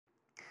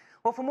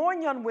Well, for more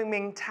on young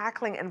women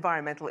tackling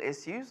environmental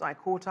issues, I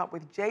caught up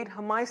with Jade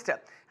Hameister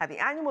at the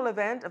annual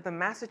event of the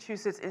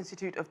Massachusetts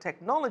Institute of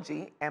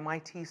Technology,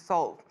 MIT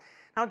Solve.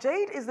 Now,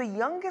 Jade is the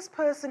youngest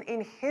person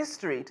in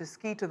history to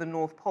ski to the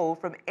North Pole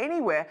from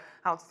anywhere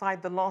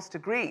outside the last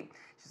degree.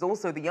 She's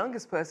also the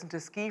youngest person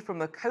to ski from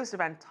the coast of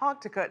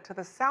Antarctica to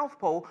the South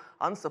Pole,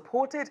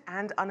 unsupported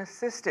and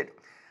unassisted.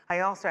 I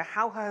asked her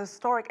how her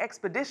historic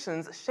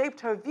expeditions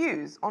shaped her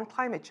views on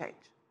climate change.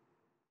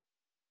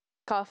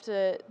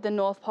 After the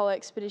North Pole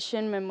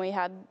expedition, when we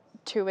had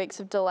 2 weeks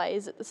of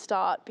delays at the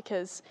start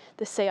because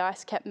the sea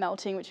ice kept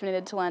melting, which we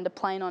needed to land a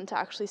plane on to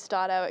actually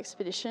start our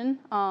expedition.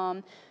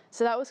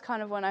 So that was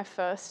kind of when I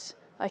first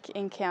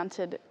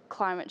encountered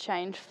climate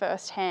change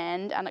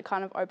firsthand, and it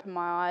kind of opened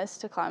my eyes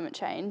to climate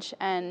change,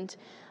 and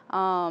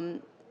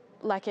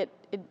it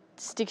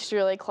sticks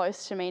really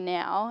close to me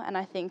now. And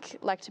I think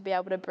to be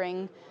able to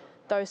bring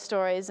those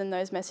stories and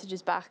those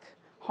messages back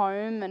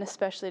home, and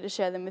especially to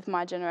share them with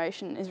my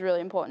generation, is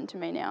really important to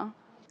me now.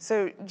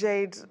 So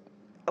Jade,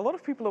 a lot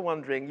of people are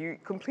wondering, you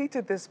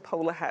completed this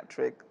polar hat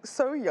trick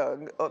so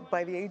young,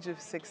 by the age of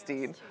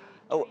 16.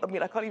 Oh, I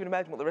mean, I can't even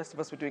imagine what the rest of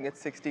us were doing at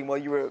 16 while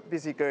you were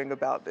busy going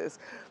about this.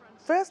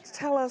 First,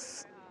 tell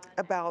us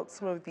about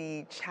some of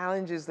the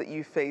challenges that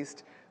you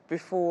faced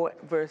before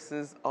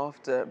versus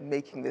after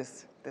making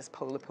this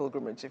polar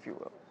pilgrimage, if you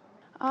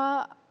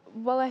will.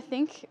 Well, I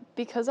think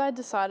because I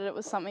decided it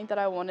was something that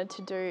I wanted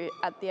to do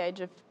at the age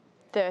of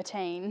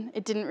 13,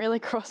 it didn't really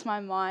cross my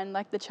mind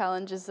the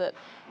challenges that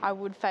I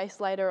would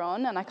face later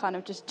on, and I kind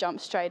of just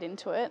jumped straight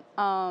into it.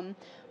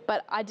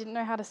 But I didn't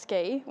know how to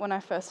ski when I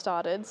first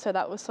started, so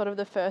that was sort of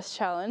the first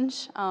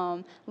challenge,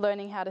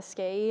 learning how to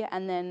ski,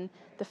 and then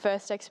the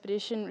first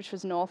expedition, which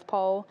was North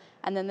Pole,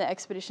 and then the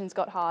expeditions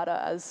got harder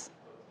as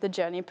the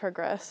journey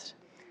progressed.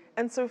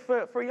 And so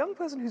for a young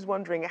person who's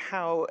wondering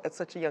how, at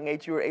such a young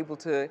age, you were able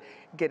to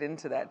get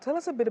into that, tell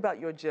us a bit about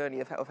your journey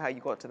of how you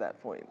got to that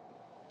point.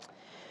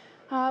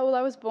 Well,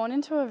 I was born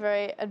into a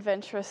very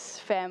adventurous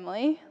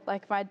family.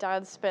 My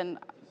dad spent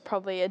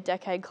probably a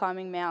decade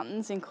climbing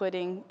mountains,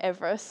 including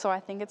Everest, so I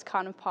think it's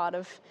kind of part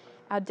of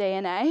our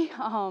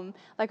DNA.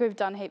 We've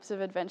done heaps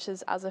of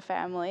adventures as a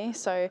family,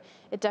 so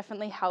it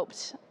definitely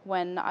helped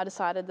when I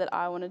decided that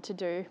I wanted to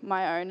do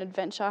my own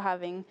adventure,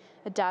 having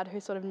a dad who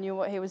sort of knew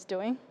what he was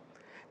doing.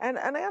 And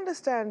I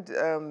understand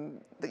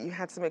that you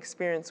had some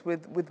experience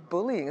with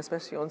bullying,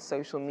 especially on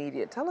social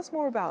media. Tell us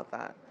more about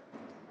that.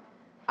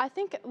 I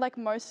think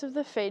most of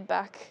the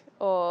feedback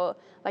or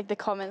the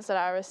comments that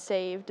I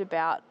received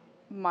about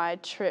my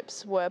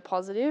trips were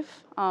positive,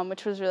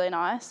 which was really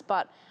nice.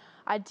 But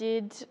I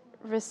did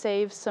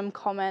receive some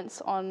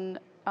comments on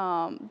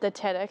the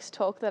TEDx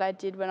talk that I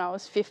did when I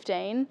was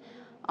 15.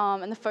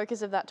 And the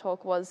focus of that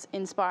talk was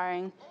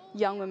inspiring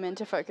young women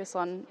to focus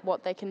on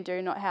what they can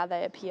do, not how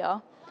they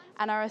appear.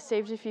 And I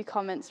received a few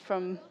comments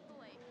from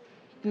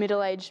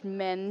middle-aged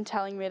men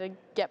telling me to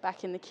get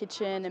back in the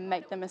kitchen and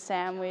make them a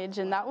sandwich,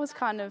 and that was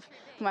kind of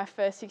my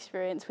first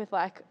experience with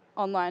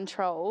online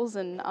trolls.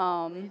 And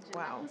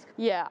wow.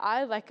 Yeah,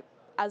 I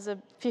as a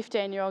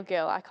 15-year-old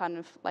girl, I kind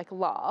of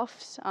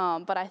laughed,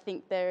 but I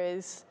think there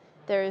is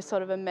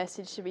sort of a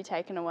message to be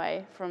taken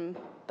away from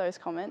those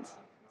comments.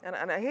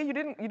 And I hear you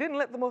didn't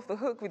let them off the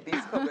hook with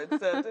these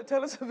comments.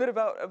 Tell us a bit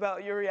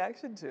about your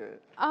reaction to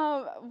it.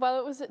 Well,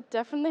 it was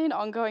definitely an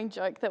ongoing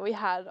joke that we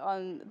had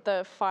on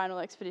the final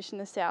expedition,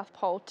 the South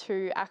Pole,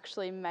 to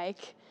actually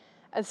make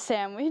a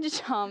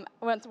sandwich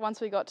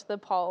once we got to the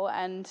pole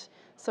and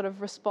sort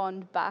of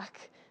respond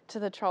back to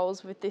the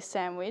trolls with this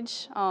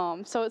sandwich.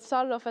 So it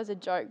started off as a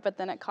joke, but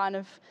then it kind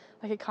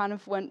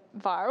of went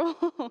viral.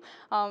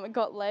 It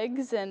got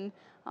legs, and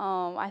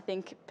I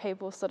think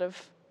people sort of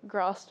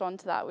grasped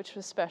onto that, which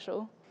was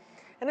special.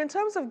 And in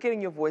terms of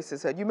getting your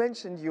voices heard, you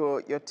mentioned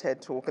your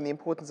TED Talk and the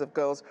importance of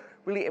girls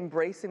really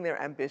embracing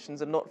their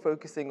ambitions and not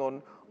focusing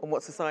on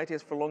what society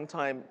has for a long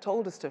time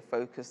told us to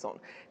focus on.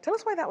 Tell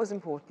us why that was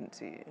important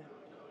to you.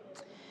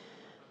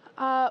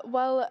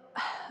 Well,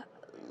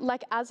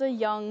 as a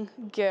young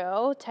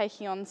girl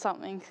taking on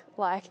something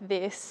like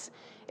this,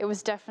 it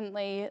was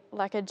definitely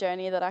a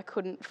journey that I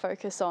couldn't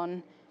focus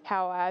on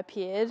how I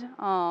appeared.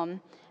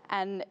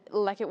 And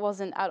it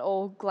wasn't at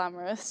all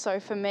glamorous. So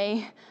for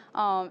me,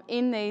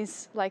 in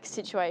these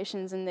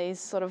situations, in these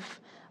sort of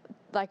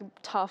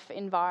tough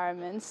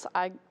environments,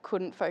 I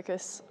couldn't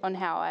focus on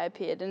how I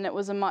appeared, and it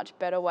was a much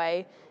better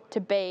way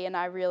to be, and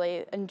I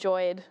really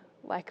enjoyed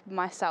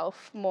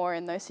myself more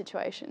in those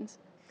situations.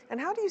 And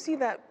how do you see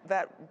that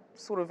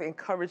sort of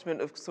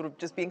encouragement of sort of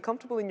just being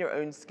comfortable in your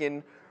own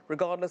skin,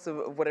 regardless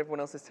of what everyone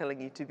else is telling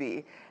you to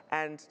be,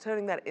 and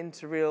turning that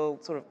into real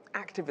sort of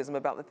activism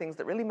about the things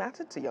that really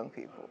matter to young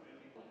people?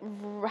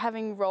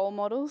 Having role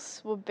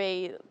models will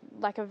be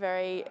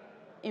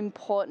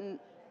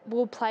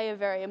will play a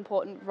very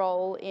important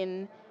role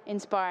in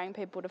inspiring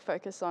people to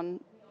focus on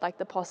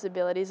the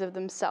possibilities of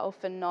themselves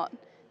and not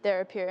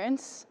their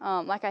appearance.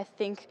 I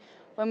think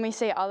when we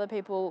see other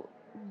people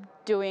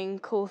doing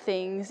cool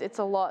things, it's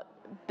a lot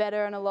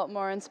better and a lot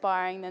more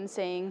inspiring than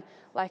seeing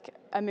like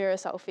a mirror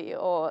selfie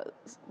or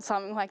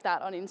something like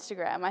that on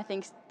Instagram. I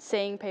think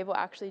seeing people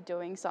actually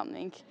doing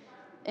something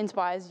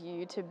inspires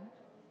you to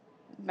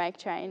make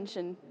change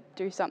and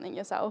do something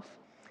yourself.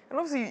 And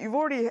obviously, you've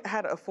already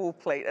had a full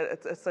plate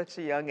at such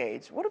a young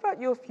age. What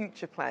about your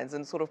future plans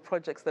and sort of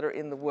projects that are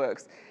in the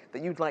works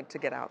that you'd like to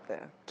get out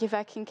there? If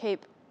I can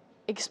keep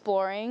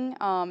exploring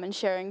and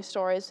sharing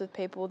stories with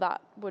people, that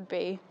would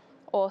be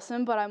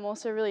awesome. But I'm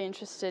also really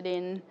interested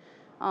in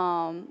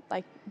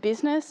like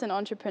business and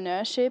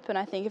entrepreneurship, and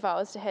I think if I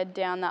was to head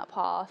down that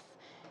path,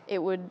 it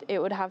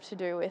would have to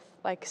do with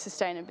like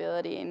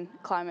sustainability and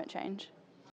climate change.